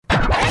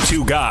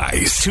Two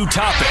guys, two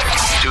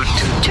topics,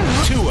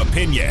 two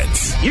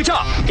opinions. You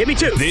talk. Give me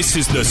two. This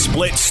is the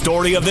split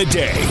story of the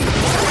day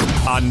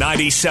on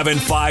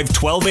 97.5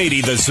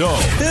 1280 The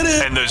Zone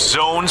and the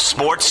Zone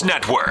Sports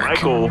Network.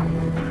 Michael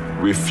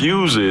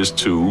refuses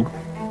to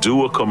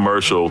do a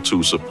commercial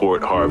to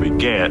support Harvey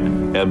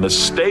Gantt, and the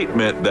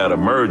statement that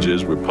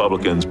emerges,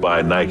 Republicans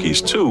buy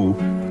Nikes too,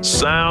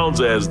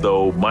 sounds as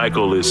though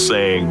Michael is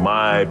saying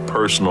my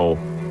personal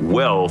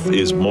wealth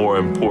is more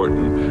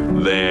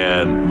important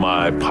than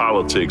my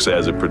politics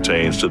as it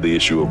pertains to the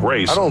issue of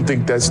race. I don't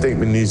think that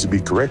statement needs to be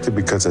corrected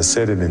because I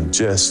said it in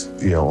jest,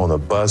 on a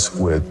bus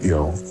with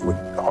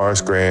Horace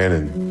Grant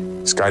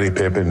and Scottie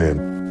Pippen,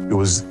 and it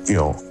was,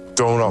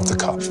 thrown off the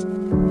cuff.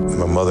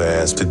 My mother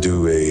asked to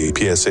do a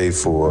PSA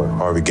for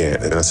Harvey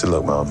Gantt, and I said,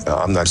 look, Mom,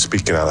 I'm not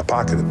speaking out of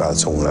pocket about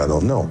someone I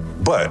don't know,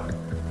 but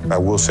I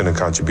will send a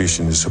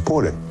contribution to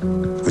support him,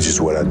 which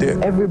is what I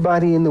did.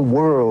 Everybody in the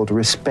world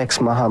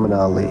respects Muhammad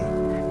Ali.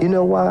 You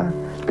know why?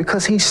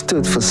 Because he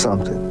stood for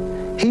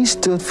something. He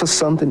stood for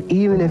something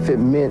even if it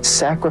meant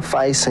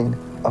sacrificing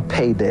a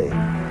payday.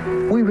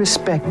 We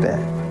respect that.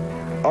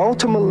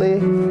 Ultimately,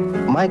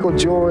 Michael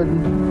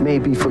Jordan may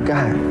be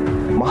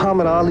forgotten.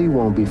 Muhammad Ali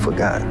won't be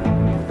forgotten.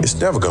 It's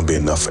never going to be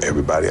enough for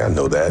everybody. I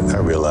know that. I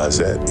realize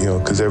that,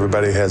 because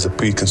everybody has a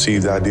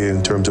preconceived idea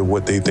in terms of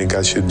what they think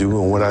I should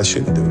do and what I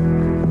shouldn't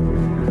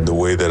do. The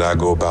way that I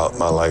go about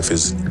my life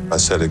is I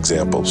set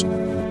examples.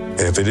 And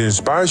if it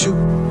inspires you,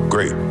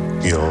 great.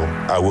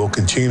 I will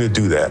continue to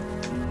do that.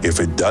 If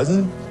it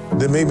doesn't,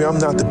 then maybe I'm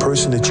not the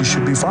person that you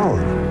should be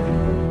following.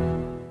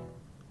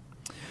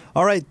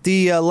 All right,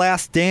 the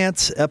Last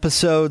Dance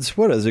episodes,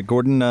 what is it,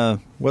 Gordon?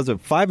 Was it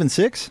 5 and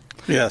 6?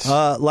 Yes.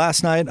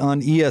 Last night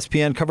on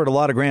ESPN, covered a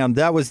lot of ground.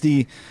 That was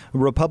the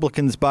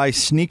Republicans buy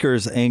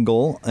sneakers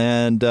angle,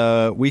 and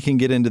we can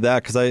get into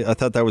that because I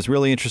thought that was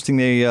really interesting.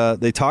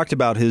 They talked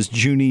about his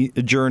journey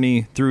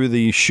through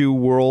the shoe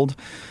world.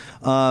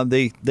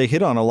 They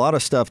hit on a lot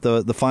of stuff.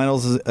 The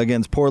finals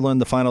against Portland,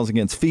 the finals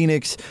against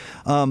Phoenix.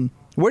 Where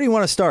do you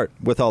want to start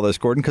with all this,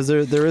 Gordon? Because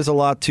there is a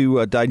lot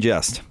to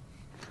digest.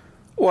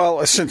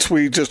 Well, since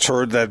we just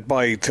heard that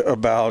bite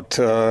about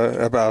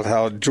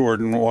how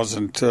Jordan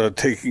wasn't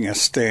taking a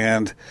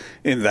stand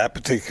in that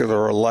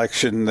particular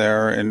election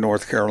there in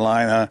North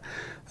Carolina,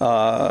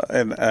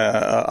 and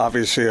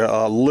obviously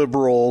a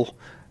liberal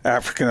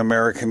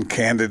African-American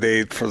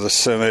candidate for the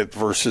Senate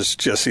versus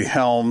Jesse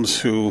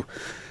Helms, who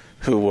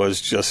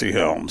was Jesse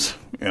Helms.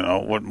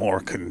 What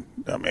more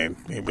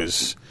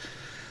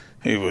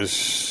he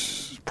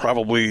was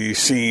probably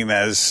seen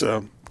as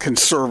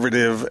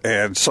conservative,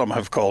 and some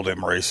have called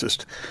him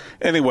racist.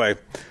 Anyway,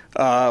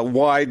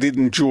 why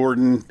didn't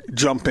Jordan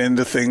jump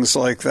into things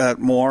like that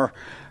more?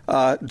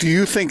 Do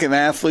you think an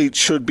athlete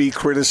should be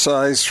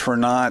criticized for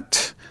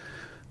not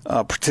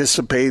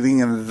participating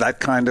in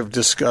that kind of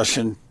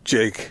discussion,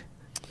 Jake?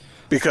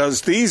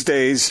 Because these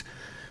days,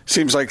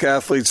 seems like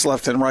athletes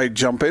left and right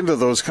jump into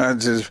those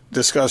kinds of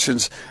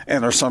discussions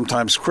and are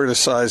sometimes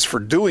criticized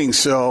for doing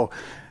so.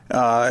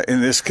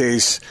 In this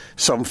case,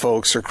 some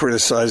folks are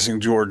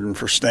criticizing Jordan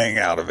for staying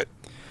out of it.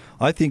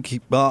 I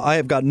think I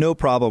have got no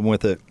problem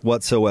with it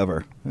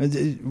whatsoever.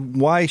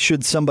 Why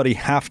should somebody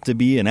have to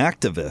be an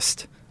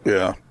activist?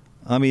 Yeah.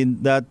 I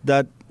mean,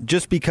 that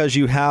just because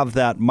you have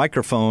that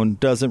microphone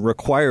doesn't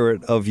require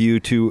it of you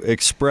to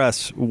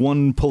express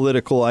one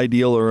political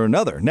ideal or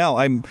another. Now,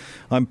 I'm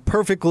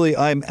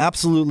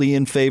absolutely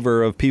in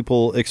favor of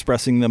people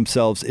expressing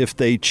themselves if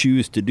they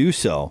choose to do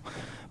so.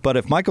 But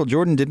if Michael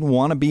Jordan didn't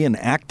want to be an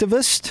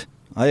activist,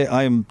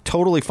 I'm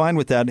totally fine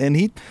with that. And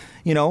he,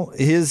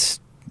 his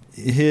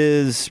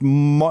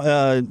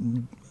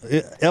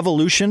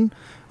evolution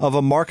of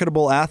a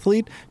marketable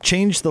athlete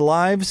changed the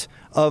lives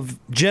of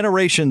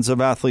generations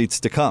of athletes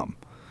to come.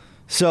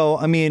 So,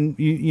 I mean,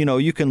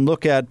 you can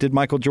look at, did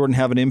Michael Jordan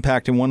have an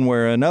impact in one way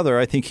or another?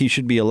 I think he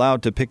should be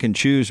allowed to pick and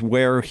choose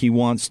where he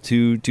wants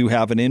to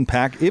have an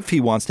impact, if he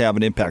wants to have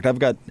an impact. I've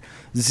got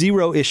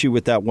zero issue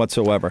with that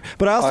whatsoever.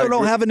 But I also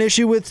don't have an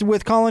issue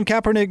with Colin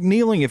Kaepernick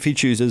kneeling if he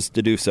chooses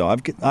to do so.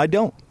 I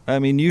don't. I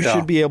mean, you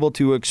should be able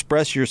to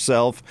express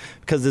yourself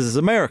because this is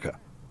America.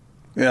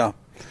 Yeah.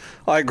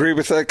 I agree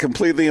with that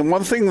completely. And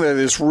one thing that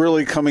is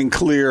really coming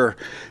clear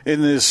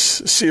in this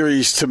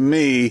series to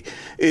me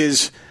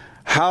is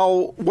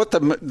what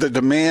the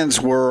demands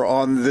were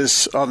on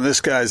this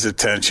guy's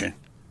attention.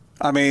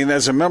 I mean,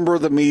 as a member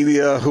of the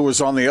media who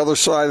was on the other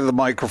side of the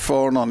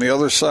microphone, on the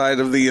other side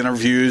of the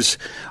interviews,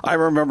 I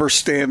remember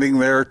standing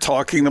there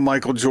talking to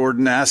Michael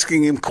Jordan,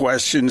 asking him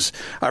questions.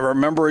 I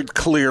remember it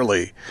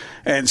clearly.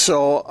 And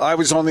so I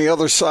was on the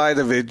other side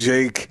of it,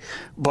 Jake,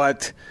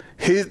 but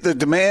the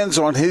demands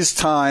on his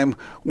time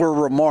were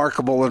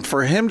remarkable. And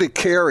for him to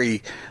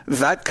carry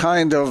that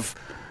kind of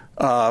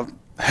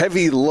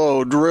heavy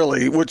load,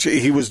 really, which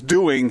he was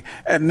doing,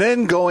 and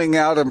then going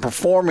out and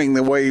performing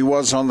the way he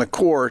was on the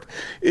court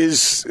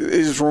is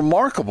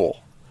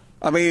remarkable.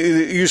 I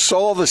mean, you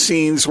saw the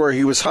scenes where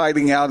he was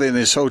hiding out in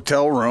his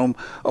hotel room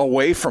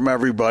away from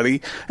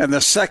everybody, and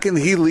the second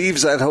he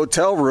leaves that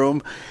hotel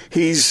room,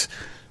 he's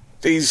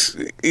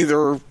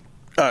either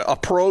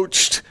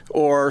approached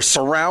or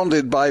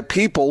surrounded by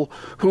people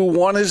who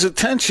want his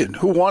attention,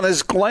 who want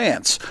his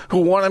glance,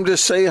 who want him to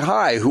say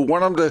hi, who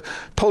want him to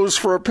pose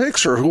for a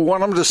picture, who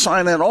want him to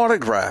sign an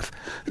autograph,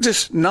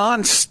 just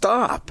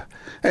nonstop.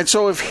 And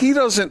so if he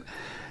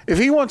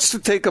wants to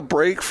take a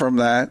break from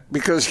that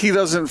because he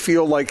doesn't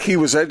feel like he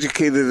was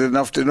educated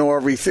enough to know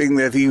everything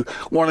that he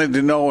wanted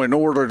to know in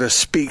order to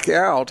speak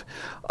out,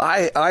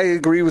 I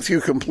agree with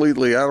you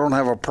completely. I don't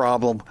have a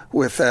problem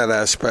with that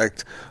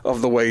aspect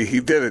of the way he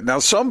did it. Now,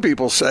 some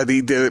people said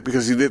he did it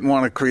because he didn't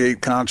want to create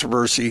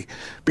controversy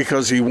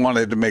because he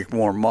wanted to make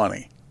more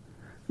money.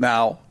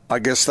 Now, I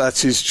guess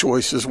that's his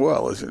choice as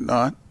well, is it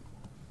not?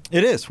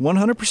 It is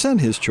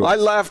 100% his choice. I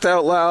laughed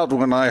out loud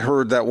when I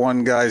heard that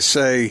one guy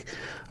say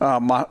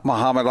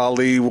Muhammad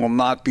Ali will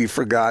not be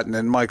forgotten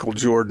and Michael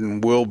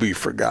Jordan will be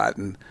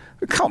forgotten.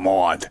 Come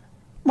on.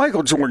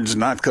 Michael Jordan's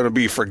not going to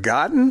be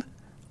forgotten.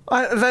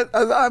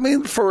 I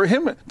mean, for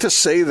him to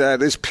say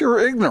that is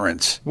pure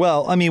ignorance.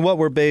 Well, I mean, what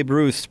were Babe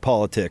Ruth's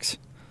politics?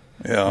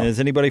 Yeah. Is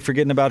anybody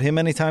forgetting about him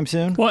anytime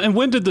soon? Well, and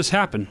when did this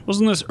happen?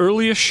 Wasn't this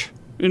early-ish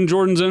in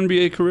Jordan's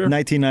NBA career?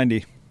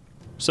 1990.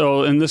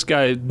 So, and this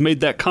guy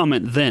made that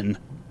comment then,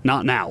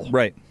 not now.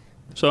 Right.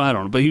 So, I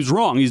don't know. But he's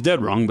wrong. He's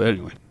dead wrong. But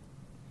anyway.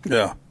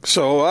 Yeah.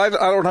 So I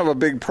don't have a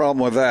big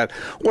problem with that.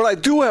 What I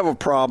do have a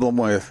problem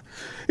with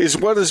is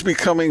what is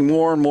becoming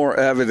more and more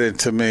evident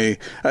to me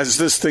as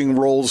this thing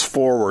rolls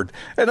forward.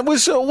 And it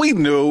was, we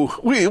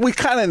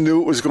kind of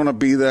knew it was going to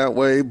be that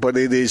way, but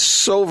it is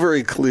so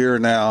very clear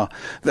now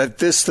that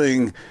this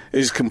thing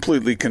is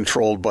completely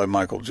controlled by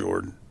Michael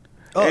Jordan.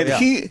 Oh, and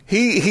yeah.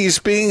 He's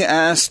being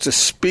asked to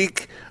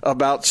speak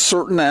about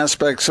certain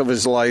aspects of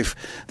his life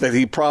that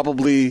he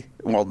probably,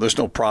 well, there's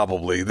no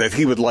probably, that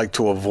he would like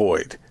to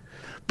avoid.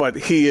 But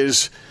he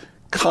is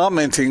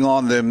commenting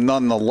on them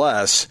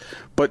nonetheless,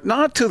 but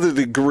not to the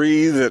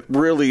degree that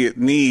really it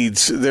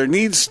needs. There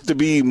needs to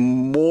be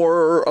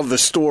more of the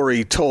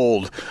story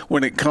told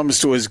when it comes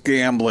to his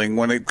gambling,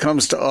 when it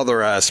comes to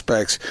other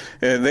aspects.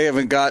 And they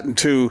haven't gotten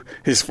to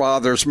his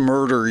father's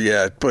murder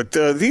yet. But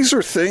these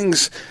are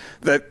things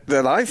that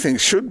I think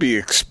should be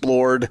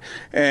explored.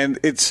 And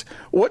it's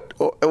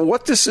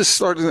what this is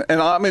starting,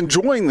 and I'm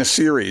enjoying the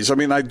series. I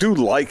mean, I do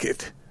like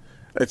it.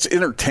 It's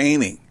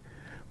entertaining.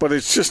 But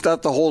it's just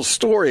not the whole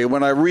story.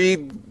 When I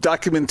read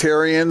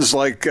documentarians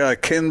like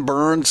Ken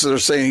Burns, they're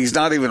saying he's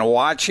not even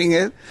watching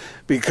it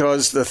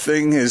because the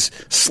thing is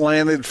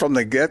slanted from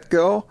the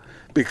get-go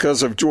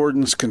because of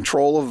Jordan's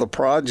control of the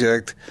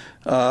project.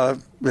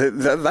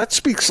 That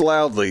speaks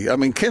loudly. I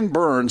mean, Ken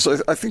Burns,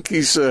 I think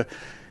he's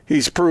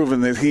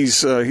proven that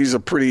he's a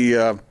pretty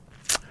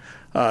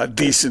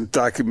decent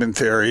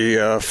documentary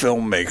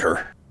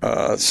filmmaker.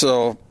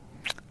 So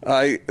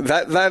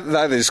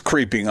that is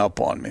creeping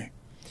up on me.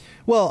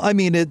 Well, I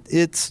mean,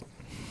 it's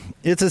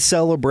a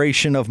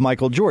celebration of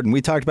Michael Jordan.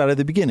 We talked about it at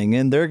the beginning,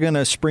 and they're going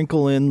to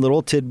sprinkle in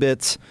little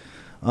tidbits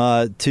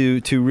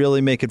to really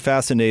make it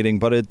fascinating.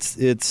 But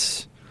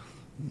it's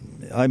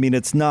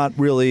not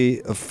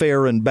really a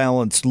fair and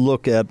balanced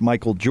look at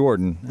Michael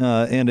Jordan,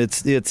 and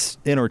it's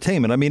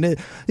entertainment. I mean,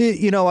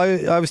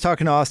 I was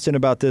talking to Austin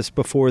about this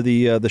before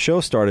the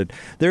show started.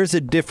 There's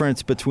a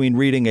difference between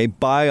reading a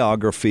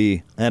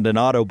biography and an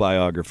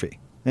autobiography.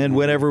 And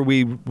whenever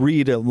we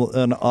read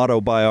an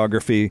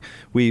autobiography,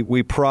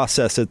 we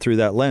process it through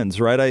that lens,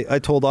 right? I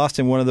told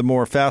Austin one of the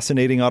more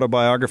fascinating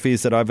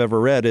autobiographies that I've ever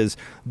read is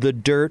The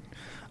Dirt,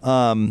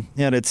 and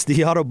it's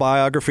the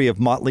autobiography of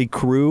Motley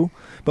Crue.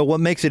 But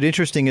what makes it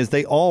interesting is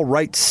they all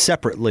write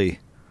separately,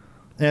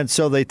 and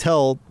so they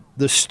tell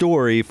the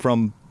story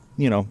from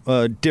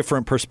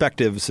different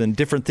perspectives, and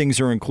different things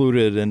are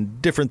included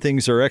and different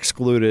things are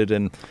excluded,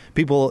 and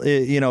people,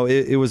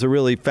 it was a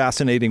really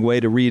fascinating way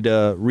to read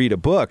a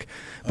book.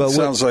 But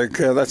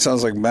that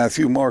sounds like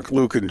Matthew, Mark,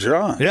 Luke, and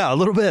John. Yeah, a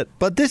little bit.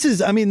 But this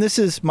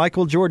is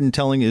Michael Jordan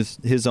telling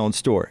his own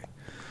story,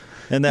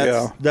 and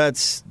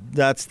that's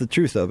the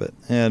truth of it.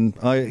 And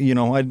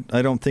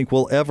I don't think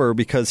we'll ever,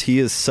 because he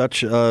is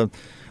such a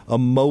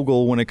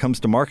mogul when it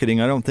comes to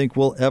marketing, I don't think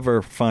we'll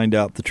ever find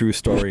out the true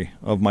story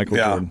of Michael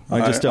Jordan.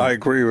 I just don't. I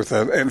agree with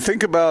that. And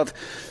think about,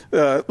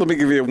 let me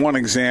give you one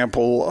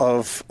example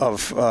of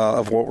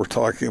what we're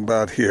talking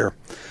about here.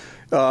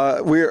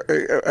 We're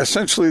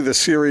essentially, the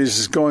series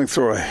is going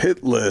through a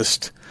hit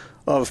list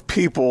of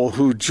people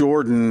who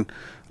Jordan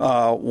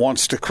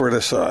wants to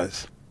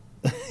criticize.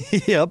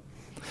 Yep.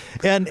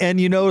 And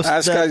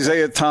ask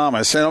Isaiah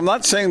Thomas. And I'm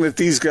not saying that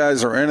these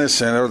guys are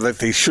innocent or that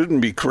they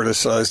shouldn't be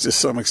criticized to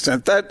some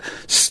extent. That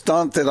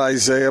stunt that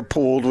Isaiah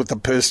pulled with the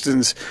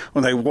Pistons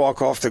when they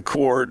walk off the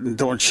court and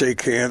don't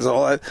shake hands,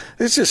 all that,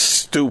 it's just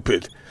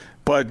stupid.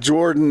 But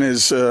Jordan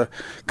is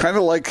kind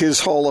of like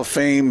his Hall of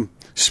Fame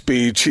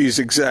speech. He's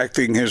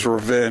exacting his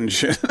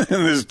revenge in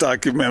this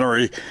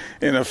documentary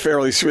in a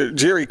fairly sweet.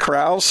 Jerry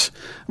Krause.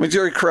 I mean,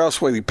 Jerry Krause,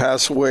 he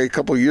passed away a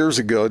couple of years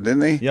ago,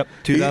 didn't he? Yep,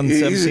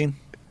 2017.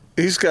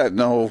 He's got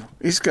no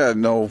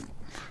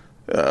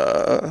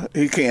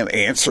he can't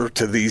answer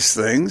to these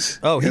things.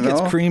 Oh, he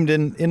gets creamed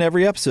in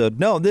every episode.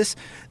 No, this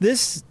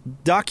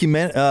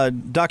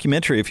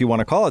documentary, if you want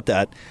to call it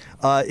that,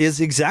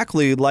 is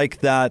exactly like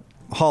that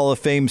Hall of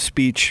Fame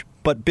speech,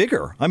 but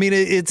bigger. I mean,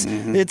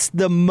 it's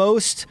the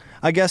most,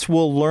 I guess,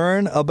 we'll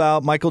learn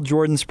about Michael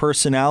Jordan's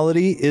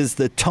personality is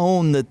the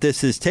tone that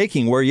this is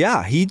taking. Where,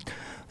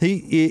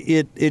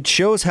 it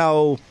shows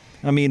how,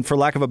 I mean, for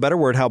lack of a better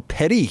word, how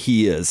petty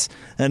he is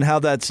and how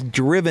that's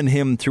driven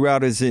him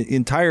throughout his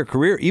entire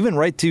career, even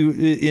right to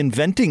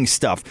inventing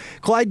stuff.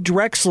 Clyde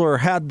Drexler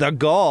had the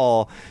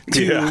gall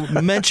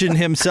to mention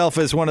himself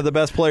as one of the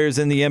best players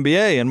in the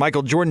NBA, and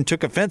Michael Jordan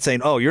took offense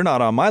saying, "Oh, you're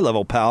not on my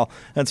level, pal,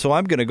 and so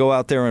I'm going to go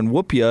out there and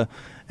whoop you."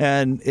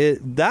 And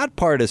that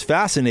part is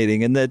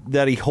fascinating, and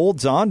that he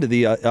holds on to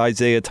the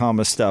Isaiah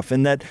Thomas stuff.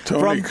 And that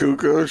Tony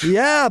Kukoc.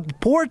 Yeah,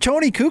 poor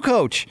Tony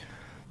Kukoc.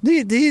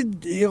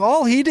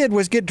 All he did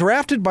was get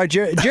drafted by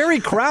Jerry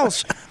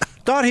Krause.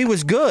 Thought he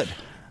was good,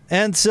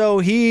 and so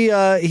he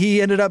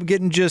ended up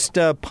getting just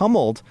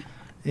pummeled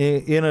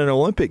in an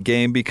Olympic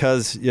game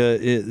because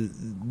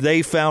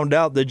they found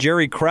out that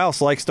Jerry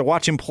Krause likes to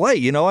watch him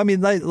play. I mean,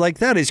 like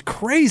that is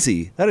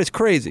crazy. That is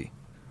crazy.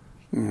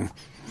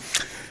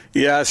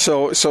 Yeah,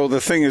 so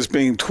the thing is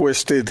being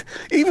twisted.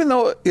 Even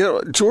though,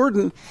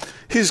 Jordan,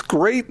 his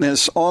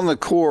greatness on the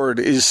court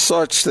is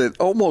such that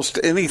almost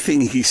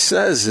anything he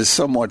says is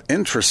somewhat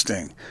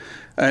interesting.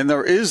 And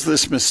there is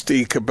this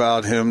mystique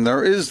about him.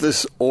 There is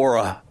this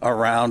aura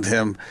around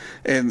him.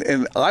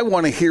 And I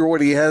want to hear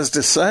what he has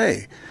to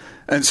say.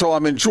 And so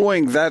I'm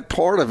enjoying that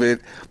part of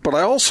it, but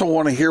I also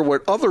want to hear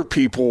what other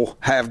people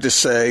have to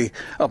say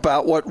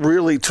about what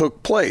really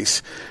took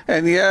place.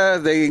 And yeah,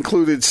 they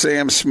included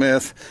Sam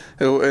Smith,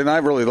 and I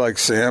really like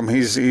Sam.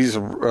 He's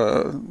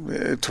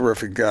a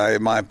terrific guy,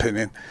 in my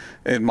opinion,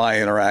 in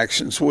my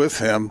interactions with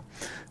him,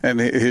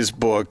 and his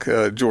book,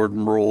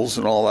 Jordan Rules,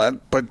 and all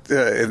that. But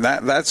and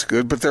that's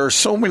good. But there are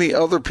so many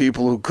other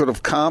people who could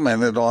have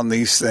commented on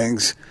these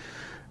things.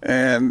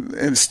 And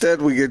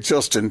instead, we get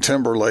Justin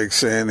Timberlake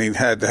saying he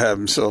had to have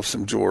himself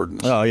some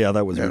Jordans. Oh, yeah,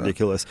 that was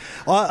ridiculous.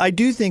 I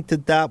do think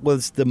that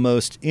was the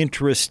most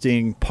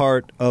interesting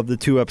part of the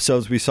two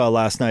episodes we saw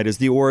last night is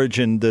the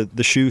origin,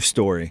 the shoe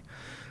story,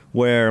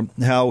 where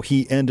how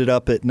he ended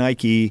up at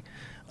Nike.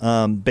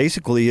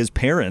 Basically, his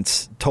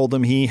parents told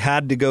him he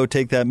had to go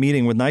take that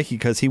meeting with Nike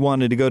because he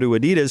wanted to go to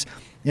Adidas.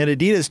 And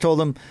Adidas told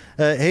him,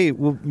 hey,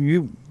 well,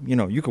 you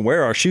can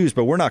wear our shoes,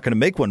 but we're not going to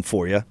make one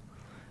for you.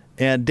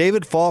 And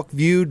David Falk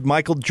viewed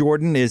Michael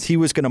Jordan as he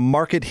was going to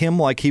market him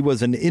like he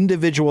was an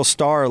individual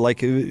star.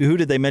 Like, who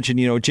did they mention?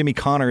 Jimmy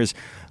Connors,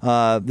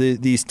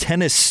 these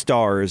tennis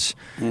stars,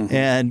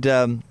 and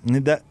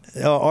that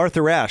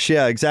Arthur Ashe.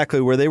 Yeah,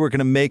 exactly. Where they were going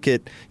to make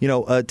it,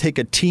 take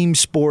a team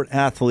sport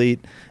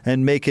athlete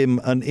and make him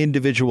an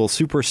individual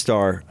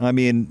superstar. I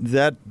mean,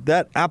 that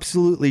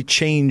absolutely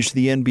changed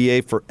the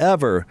NBA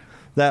forever.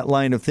 That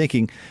line of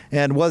thinking.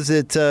 And was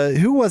it,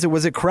 who was it?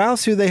 Was it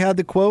Krause who they had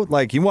the quote?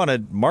 Like, you want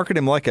to market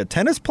him like a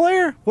tennis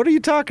player? What are you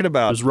talking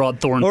about? It was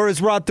Rod Thorne. Or it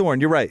was Rod Thorne.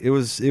 You're right. It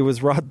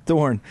was Rod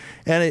Thorne.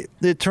 And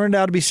it turned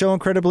out to be so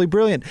incredibly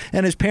brilliant.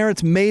 And his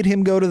parents made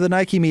him go to the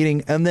Nike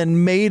meeting and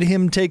then made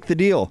him take the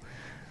deal.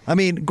 I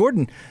mean,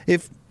 Gordon,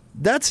 if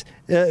that's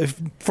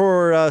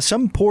for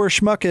some poor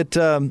schmuck at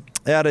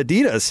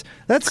Adidas,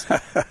 that's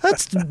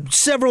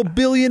several $1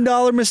 billion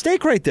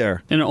mistake right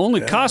there. And it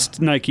only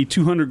cost Nike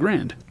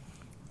 $200,000.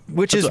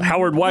 Which is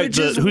Howard White,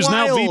 who's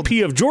now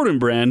VP of Jordan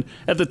Brand,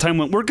 at the time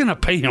went, we're going to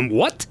pay him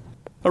what?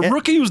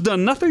 Rookie who's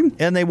done nothing?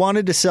 And they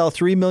wanted to sell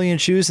 3 million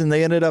shoes, and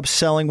they ended up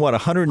selling,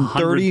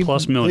 130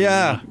 plus million?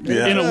 Yeah.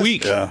 In a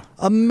week. Yeah.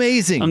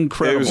 Amazing.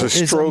 Incredible. It was a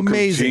stroke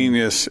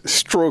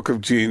of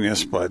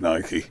genius by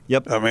Nike.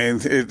 Yep. I mean,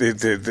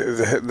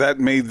 that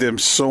made them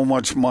so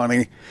much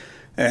money.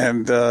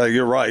 And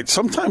you're right.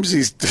 Sometimes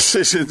these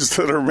decisions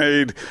that are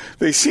made,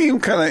 they seem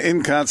kind of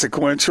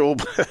inconsequential,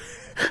 but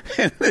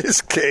in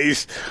this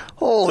case,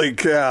 holy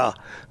cow,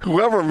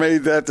 whoever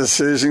made that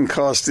decision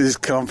cost his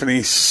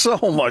company so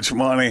much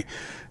money.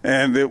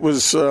 And it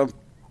was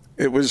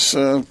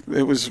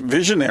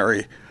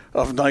visionary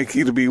of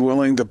Nike to be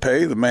willing to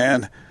pay the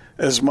man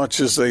as much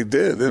as they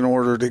did in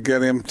order to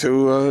get him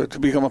to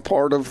become a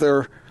part of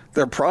their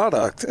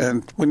product.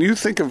 And when you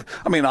think of,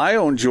 I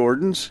own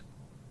Jordans.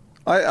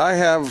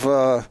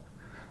 I've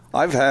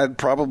had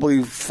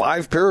probably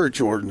 5 pair of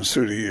Jordans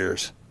through the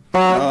years.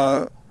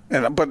 But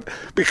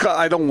because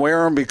I don't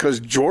wear them because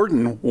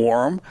Jordan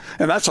wore them,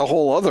 and that's a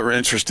whole other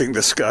interesting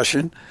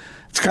discussion.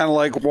 It's kind of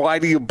like, why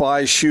do you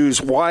buy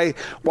shoes? Why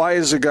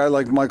is a guy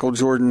like Michael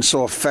Jordan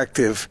so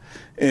effective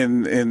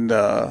in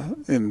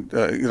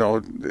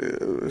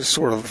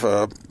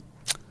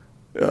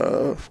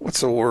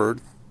what's the word?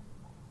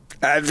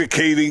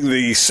 Advocating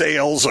the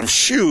sales of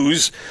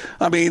shoes.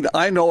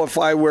 I know if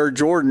I wear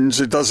Jordans,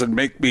 it doesn't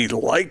make me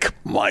like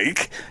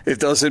Mike.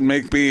 It doesn't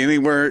make me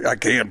anywhere. I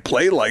can't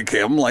play like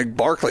him, like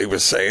Barkley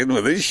was saying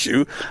with his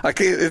shoe.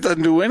 It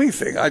doesn't do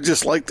anything. I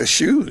just like the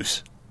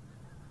shoes.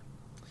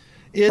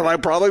 But I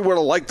probably would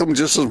have liked them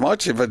just as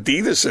much if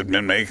Adidas had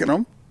been making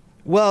them.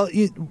 Well,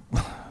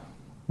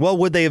 Well,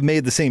 would they have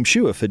made the same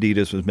shoe if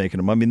Adidas was making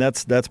them? I mean,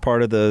 that's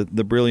part of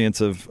the brilliance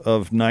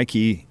of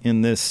Nike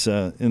in this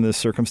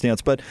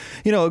circumstance. But,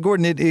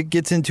 Gordon, it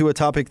gets into a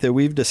topic that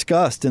we've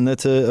discussed, and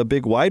that's a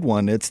big, wide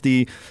one. It's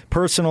the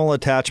personal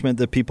attachment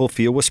that people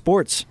feel with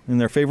sports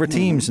and their favorite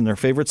teams and their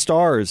favorite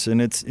stars.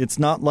 And it's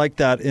not like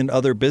that in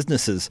other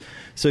businesses.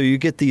 So you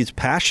get these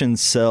passion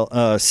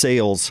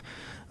sales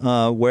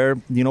where,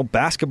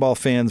 basketball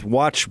fans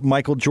watch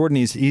Michael Jordan.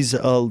 He's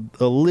a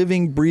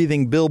living,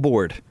 breathing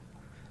billboard.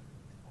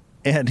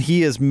 And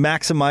he has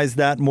maximized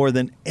that more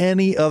than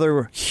any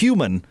other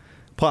human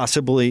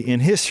possibly in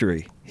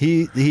history.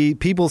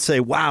 People say,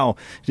 wow,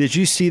 did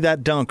you see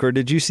that dunk, or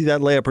did you see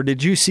that layup, or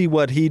did you see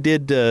what he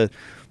did to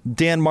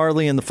Dan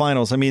Marley in the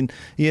finals? I mean,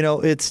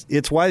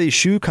 it's why these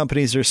shoe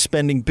companies are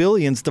spending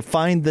billions to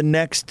find the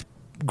next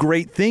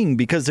great thing,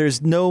 because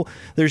there's no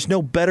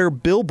better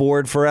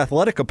billboard for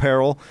athletic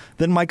apparel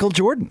than Michael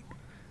Jordan.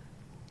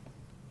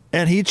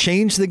 And he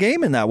changed the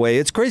game in that way.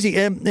 It's crazy.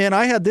 And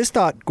I had this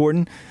thought,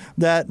 Gordon,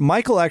 that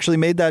Michael actually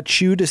made that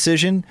shoe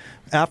decision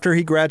after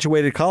he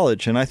graduated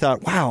college. And I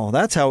thought, wow,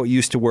 that's how it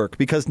used to work.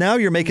 Because now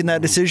you're making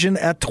that decision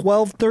at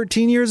 12,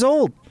 13 years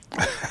old.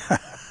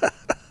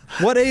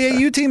 What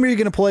AAU team are you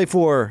going to play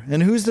for?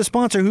 And who's the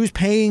sponsor? Who's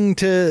paying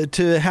to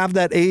have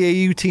that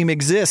AAU team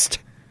exist?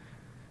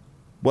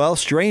 Well,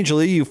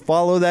 strangely, you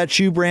follow that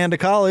shoe brand to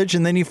college,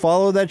 and then you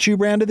follow that shoe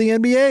brand to the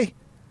NBA.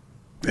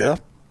 Yeah.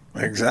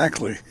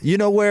 Exactly. You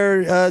know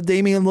where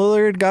Damian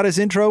Lillard got his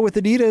intro with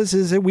Adidas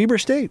is at Weber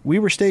State.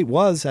 Weber State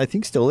was, I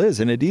think still is,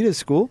 an Adidas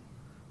school.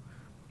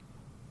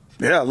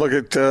 Yeah, look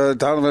at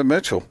Donovan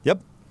Mitchell.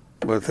 Yep.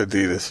 With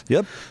Adidas.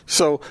 Yep.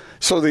 So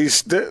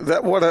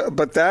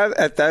but that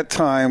at that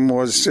time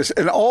was just,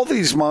 and all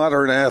these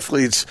modern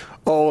athletes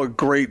owe a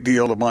great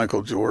deal to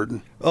Michael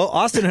Jordan. Oh,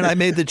 Austin and I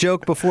made the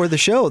joke before the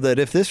show that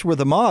if this were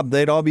the mob,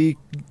 they'd all be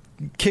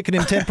kicking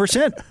him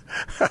 10%.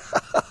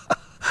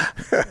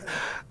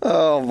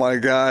 Oh my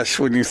gosh!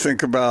 When you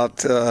think about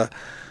the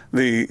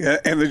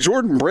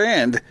Jordan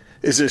brand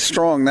is as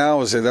strong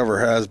now as it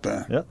ever has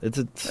been. Yeah,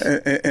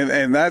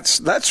 and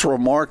that's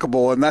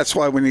remarkable, and that's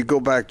why when you go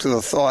back to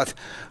the thought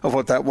of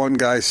what that one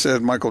guy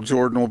said, Michael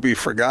Jordan will be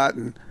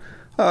forgotten.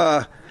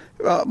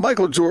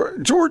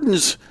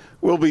 Jordans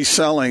will be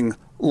selling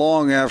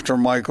long after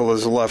Michael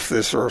has left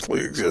this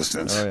earthly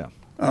existence. Oh yeah.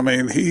 I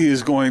mean, he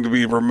is going to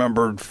be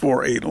remembered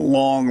for a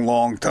long,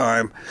 long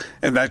time,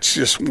 and that's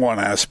just one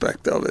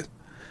aspect of it.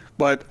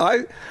 But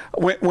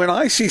when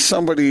I see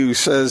somebody who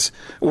says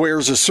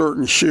wears a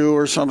certain shoe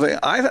or something,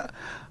 I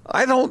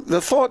don't. The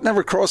thought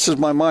never crosses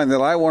my mind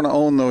that I want to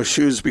own those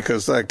shoes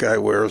because that guy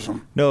wears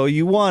them. No,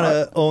 you want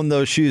to own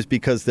those shoes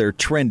because they're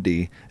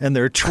trendy, and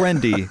they're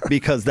trendy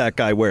because that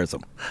guy wears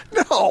them.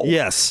 No.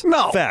 Yes.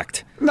 No.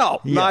 Fact. No,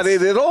 yes. Not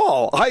it at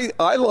all.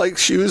 I like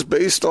shoes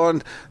based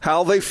on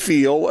how they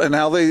feel and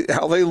how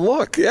they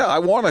look. Yeah, I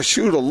want a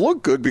shoe to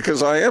look good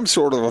because I am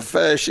sort of a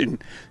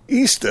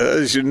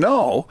fashionista, as you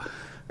know.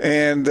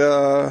 And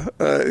if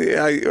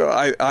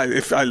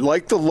I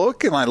like the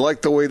look and I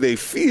like the way they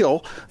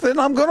feel, then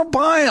I'm going to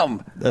buy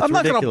them. I'm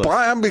not going to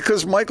buy them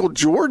because Michael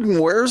Jordan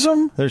wears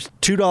them. There's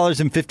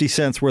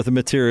 $2.50 worth of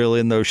material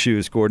in those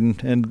shoes, Gordon,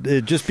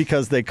 and just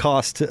because they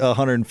cost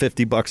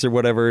 $150 or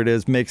whatever it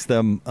is makes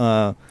them,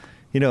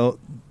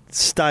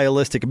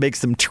 stylistic. It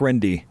makes them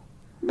trendy.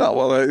 No,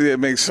 well, it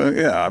makes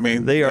I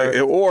mean, they are,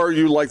 or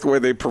you like the way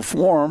they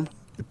perform.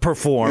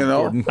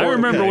 Gordon. I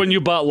remember when you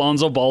bought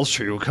Lonzo Ball's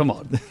shoe. Come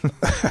on.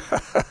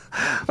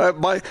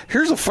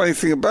 Here's a funny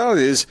thing about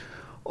it is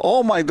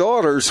all my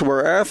daughters who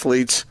are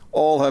athletes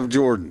all have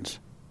Jordans.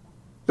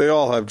 They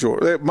all have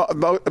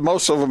Jordans.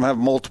 Most of them have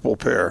multiple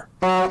pair.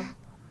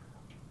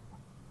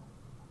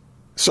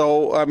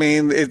 So, I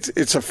mean,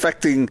 it's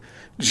affecting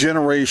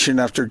generation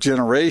after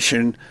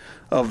generation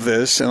of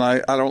this, and I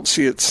don't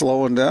see it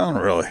slowing down,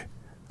 really.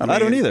 I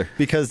don't either,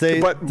 because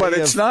they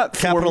it's not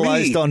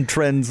capitalized on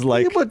trends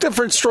like. Yeah, but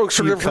different strokes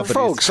for different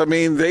folks. I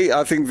mean,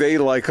 I think they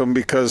like them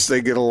because they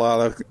get a lot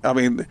of. I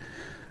mean,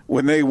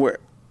 when they wear,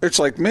 it's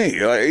like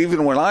me.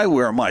 Even when I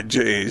wear my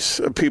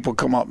J's, people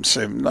come up and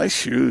say, "Nice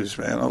shoes,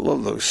 man. I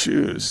love those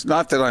shoes."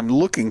 Not that I'm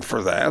looking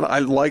for that. I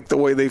like the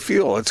way they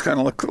feel. It's kind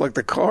of like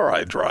the car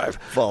I drive.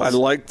 False. I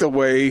like the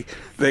way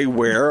they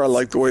wear. I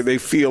like the way they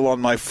feel on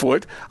my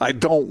foot. I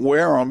don't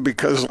wear them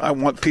because I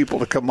want people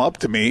to come up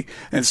to me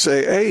and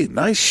say, "Hey,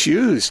 nice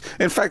shoes."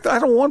 In fact, I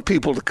don't want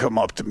people to come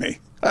up to me.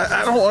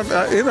 I don't want,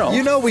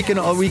 we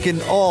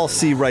can all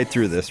see right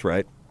through this,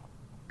 right?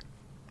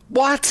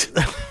 What?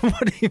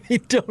 What do you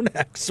mean? Don't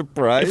act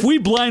surprised. If we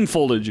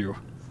blindfolded you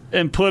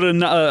and put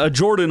a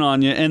Jordan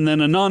on you and then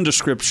a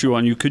nondescript shoe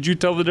on you, could you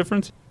tell the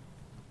difference?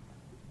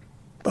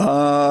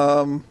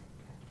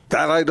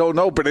 That I don't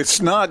know, but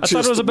it's not just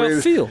thought it was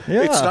about feel.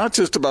 Yeah. It's not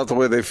just about the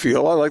way they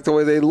feel. I like the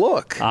way they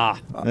look. I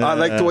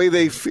like the way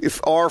they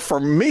are for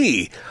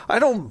me. I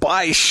don't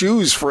buy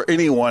shoes for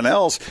anyone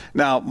else.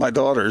 Now, my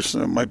daughters,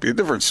 it might be a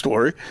different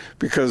story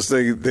because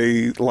they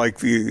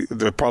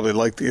probably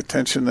like the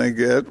attention they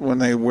get when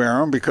they wear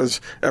them because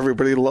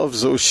everybody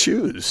loves those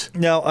shoes.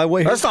 Now,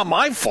 that's not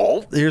my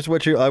fault. Here's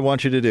what I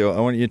want you to do. I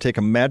want you to take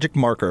a magic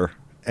marker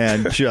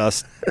and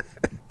just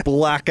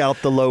black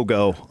out the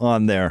logo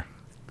on there.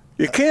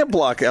 You can't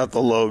block out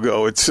the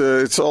logo. It's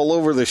all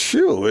over the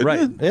shoe, isn't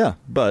right? it? Yeah,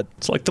 but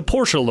it's like the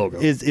Porsche logo.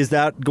 Is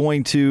that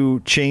going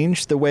to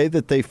change the way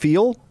that they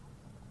feel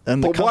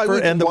and the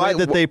comfort and the way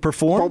that they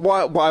perform?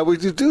 Why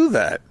would you do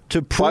that?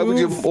 To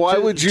prove, why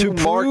would you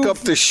mark up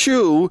the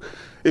shoe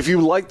if you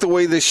like the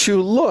way the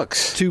shoe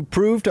looks? To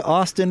prove to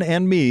Austin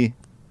and me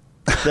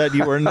that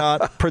you are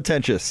not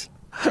pretentious.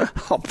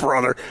 Oh,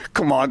 brother,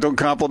 come on! Don't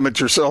compliment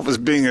yourself as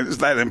being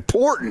that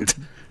important.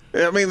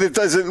 I mean, it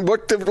doesn't.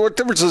 What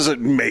difference does it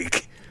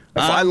make?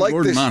 If I like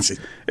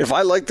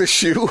the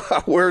shoe,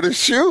 I wear the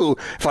shoe.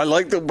 If I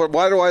like but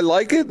why do I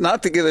like it?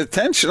 Not to get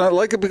attention. I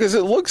like it because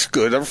it looks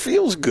good or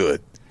feels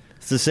good.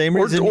 It's the same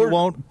reason you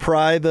won't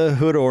pry the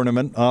hood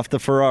ornament off the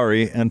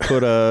Ferrari and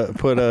put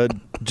a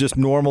just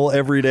normal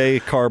everyday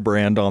car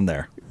brand on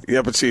there.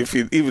 Yeah, but see,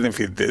 even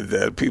if you did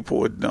that, people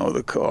would know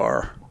the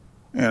car.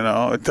 You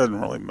know, it doesn't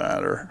really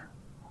matter.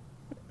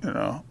 You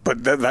know,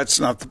 but that's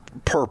not the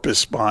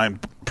purpose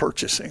behind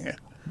purchasing it.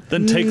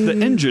 Then take the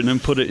engine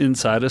and put it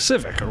inside a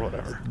Civic or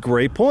whatever.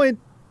 Great point.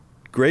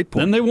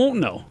 Then they won't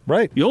know.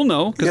 Right. You'll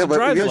know because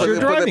you're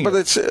driving. But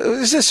this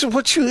is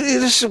what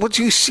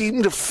you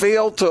seem to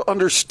fail to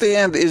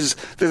understand is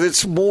that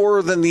it's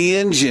more than the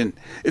engine.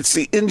 It's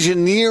the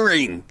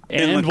engineering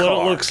and in the what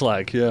car. It looks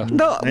like. Yeah.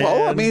 No.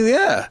 Well, I mean,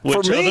 yeah.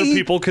 Which for me, other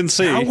people can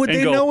see. How would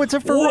they know it's a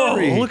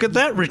Ferrari? Whoa, look at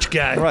that rich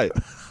guy. Right.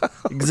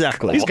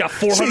 Exactly. He's got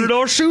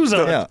 $400 shoes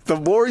on. Yeah. The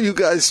more you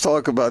guys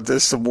talk about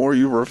this, the more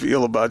you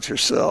reveal about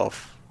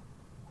yourself.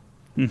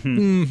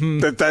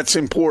 That's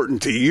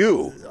important to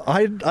you.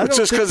 I don't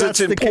just because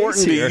it's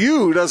important to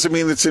you doesn't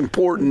mean it's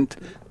important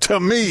to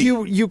me.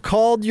 You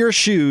called your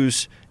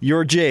shoes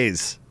your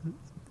J's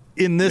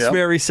in this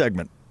very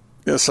segment.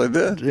 Yes, I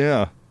did.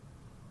 Yeah.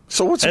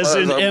 So what's as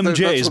in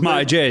MJ's,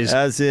 my J's?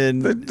 As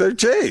in they're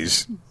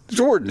J's.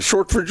 Jordan,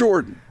 short for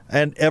Jordan.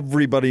 And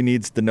everybody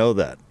needs to know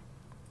that.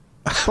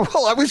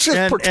 Well, I was just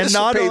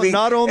participating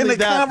not only in the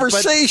that,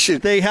 conversation.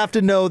 But they have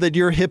to know that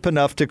you're hip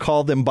enough to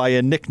call them by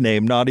a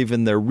nickname, not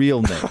even their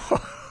real name.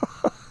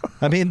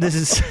 I mean, this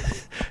is...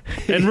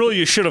 And really,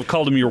 you should have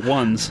called them your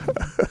ones.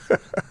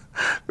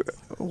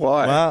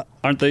 Why? Well,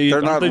 aren't they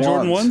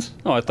Jordan ones?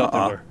 Oh, I thought they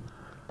were.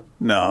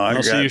 No,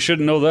 so you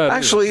shouldn't know that.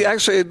 Actually, I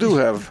do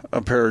have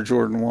a pair of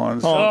Jordan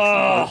ones.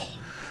 Oh.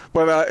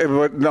 But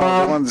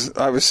no, the ones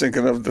I was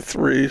thinking of, the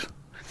three.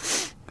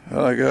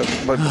 I got,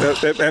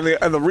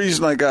 and the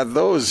reason I got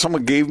those,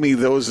 someone gave me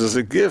those as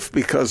a gift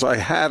because I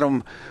had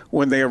them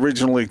when they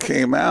originally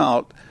came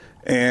out,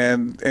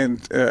 and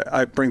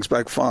it brings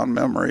back fond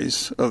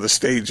memories of the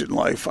stage in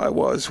life I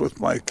was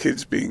with my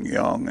kids being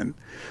young. And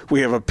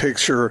we have a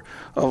picture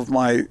of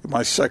my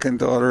second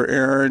daughter,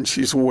 Erin.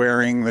 She's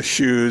wearing the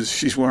shoes.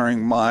 She's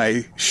wearing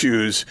my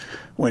shoes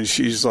when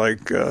she's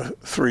like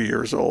 3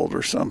 years old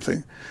or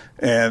something,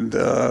 and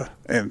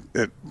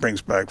it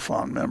brings back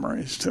fond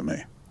memories to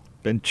me.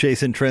 Been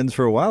chasing trends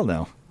for a while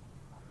now.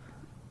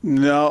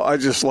 No, I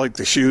just like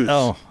the shoes.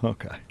 Oh,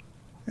 okay.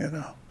 You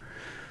know,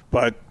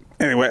 but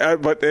anyway,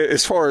 but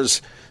as far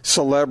as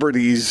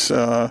celebrities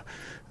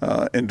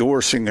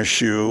endorsing a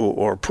shoe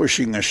or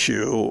pushing a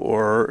shoe,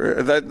 or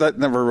that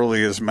never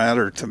really has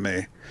mattered to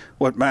me.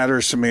 What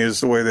matters to me is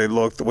the way they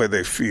look, the way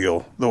they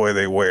feel, the way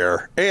they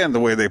wear, and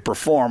the way they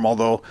perform.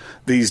 Although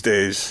these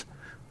days,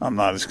 I'm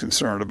not as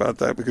concerned about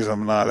that because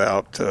I'm not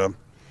out.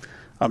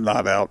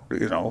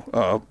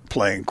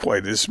 Playing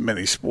quite as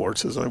many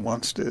sports as I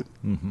once did.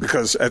 Mm-hmm.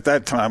 Because at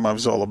that time, I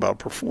was all about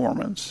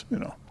performance,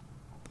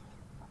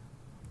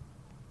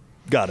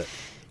 Got it.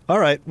 All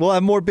right. We'll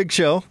have more Big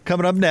Show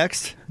coming up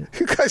next.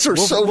 You guys are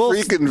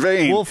freaking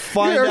vain. We'll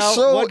find out. You're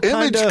so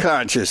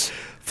image-conscious.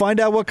 Find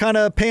out what kind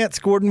of pants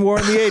Gordon wore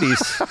in the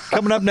 80s.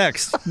 Coming up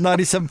next,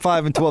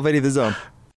 97.5 and 1280 The Zone.